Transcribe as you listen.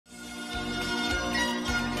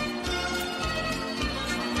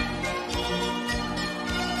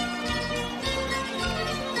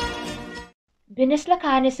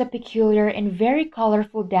Binislakan is a peculiar and very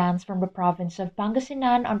colorful dance from the province of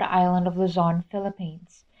Pangasinan on the island of Luzon,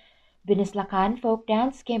 Philippines. Binislakan folk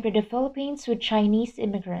dance came to the Philippines with Chinese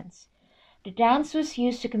immigrants. The dance was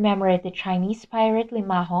used to commemorate the Chinese pirate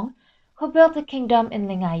Limahong, who built a kingdom in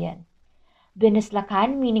Lingayen.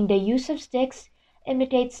 Binislakan, meaning the use of sticks,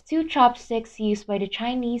 imitates two chopsticks used by the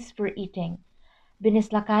Chinese for eating.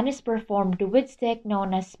 Binislakan is performed with stick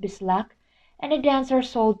known as bislak, and the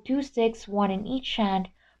dancers hold two sticks, one in each hand,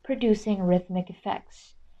 producing rhythmic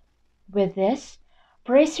effects. With this,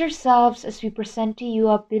 brace yourselves as we present to you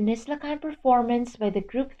a Binislakan performance by the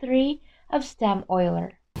Group 3 of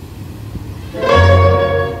STEM-EULER.